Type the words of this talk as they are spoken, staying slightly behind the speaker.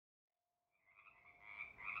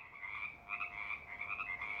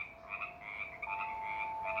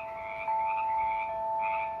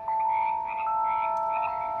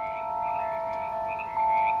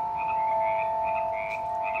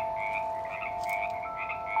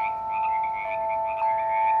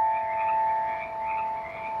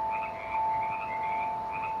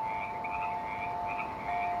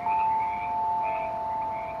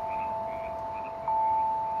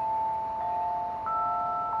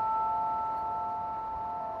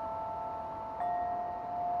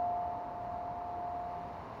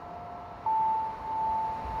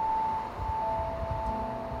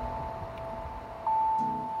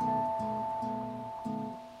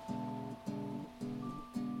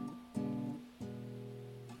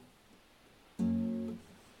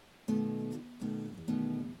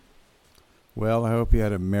Well, I hope you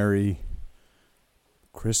had a Merry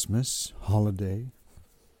Christmas, holiday,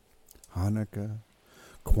 Hanukkah,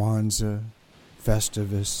 Kwanzaa,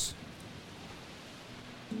 Festivus.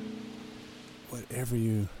 Whatever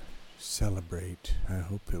you celebrate, I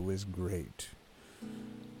hope it was great.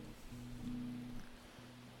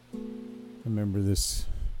 I remember this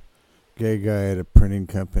gay guy at a printing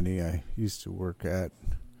company I used to work at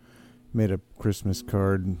made a Christmas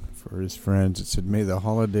card for his friends. It said, "May the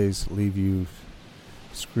holidays leave you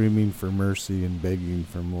screaming for mercy and begging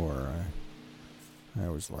for more." I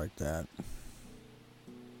always like that.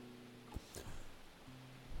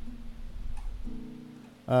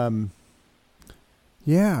 On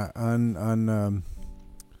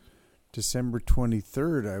December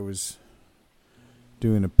 23rd, I was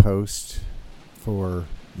doing a post for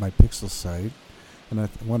my Pixel site, and I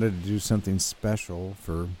wanted to do something special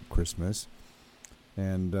for Christmas.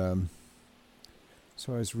 And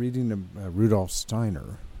so I was reading Rudolf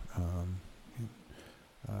Steiner,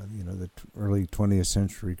 the early 20th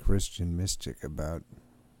century Christian mystic, about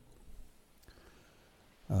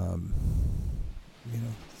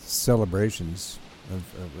celebrations of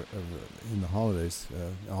in the holidays,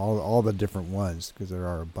 all the different ones, because there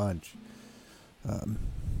are a bunch.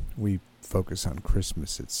 We focus on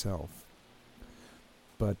Christmas itself.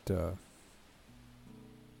 But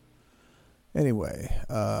anyway,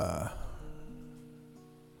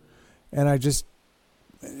 and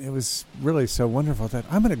it was really so wonderful that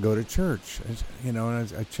I'm going to go to church, and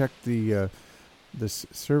I checked the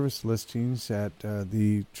service listings at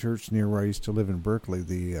the church near where I used to live in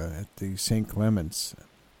Berkeley, at the St. Clement's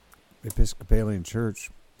Episcopalian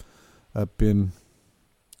Church up in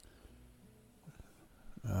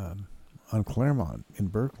on Claremont in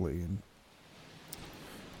Berkeley, and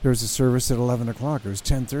there was a service at 11 o'clock. It was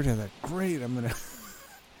 10:30. I thought, great,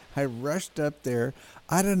 I rushed up there.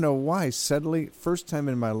 I don't know why. Suddenly, first time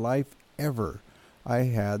in my life ever, I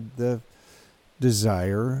had the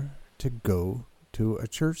desire to go to a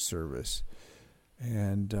church service.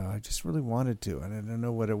 And I just really wanted to. And I don't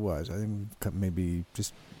know what it was. I think maybe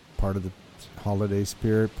just part of the holiday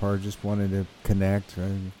spirit, part just wanted to connect,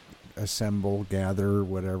 assemble, gather,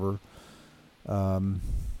 whatever. I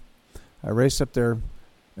raced up there.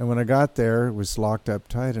 And when I got there, it was locked up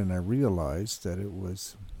tight, and I realized that it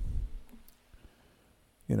was,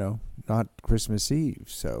 not Christmas Eve.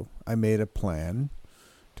 So I made a plan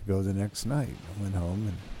to go the next night. I went home,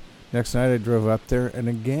 and next night I drove up there, and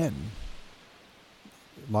again,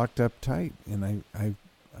 locked up tight. And I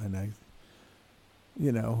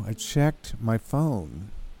checked my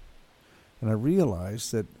phone, and I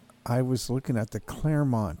realized that I was looking at the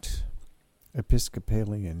Claremont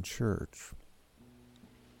Episcopalian Church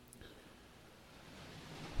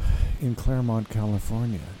in Claremont,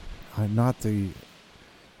 California. Not the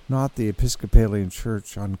Episcopalian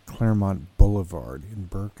Church on Claremont Boulevard in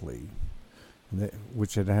Berkeley,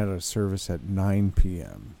 which had a service at 9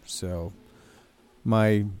 p.m. So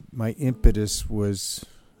my impetus was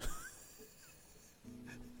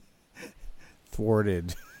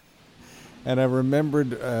thwarted. And I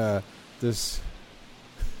remembered this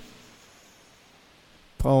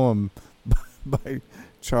poem by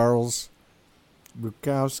Charles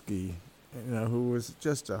Bukowski, who was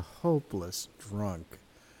just a hopeless drunk.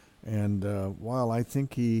 And while I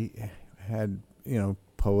think he had,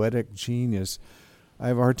 poetic genius, I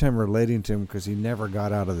have a hard time relating to him because he never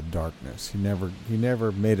got out of the darkness. He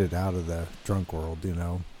never made it out of the drunk world,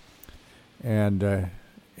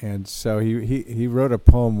 And so he wrote a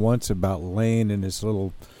poem once about laying in his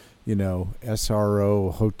little,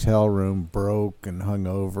 SRO hotel room, broke and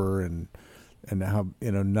hungover, and how,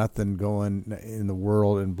 nothing going in the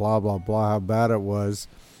world, and blah, blah, blah, how bad it was.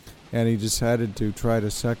 And he decided to try to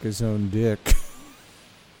suck his own dick.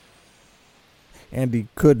 And he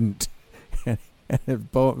couldn't. And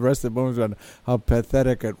the rest of the poem was on how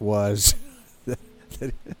pathetic it was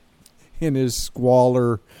that in his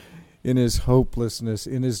squalor, in his hopelessness,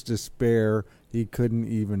 in his despair, he couldn't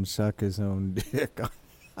even suck his own dick.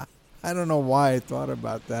 I don't know why I thought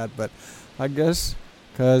about that, but I guess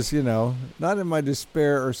because, not in my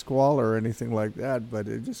despair or squalor or anything like that, but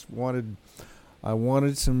I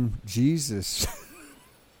wanted some Jesus.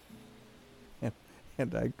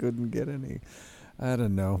 and I couldn't get any. I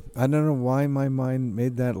don't know why my mind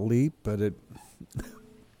made that leap, but it...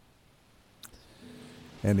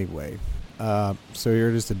 Anyway, so here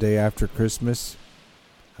it is, the day after Christmas.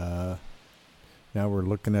 Now we're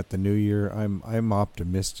looking at the new year. I'm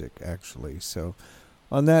optimistic, actually. So,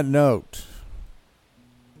 on that note,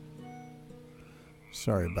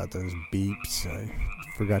 sorry about those beeps. I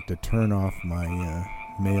forgot to turn off my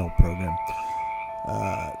mail program.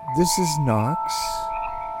 This is Knox,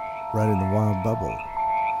 right in the Wild Bubble,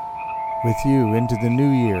 with you into the new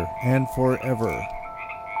year and forever.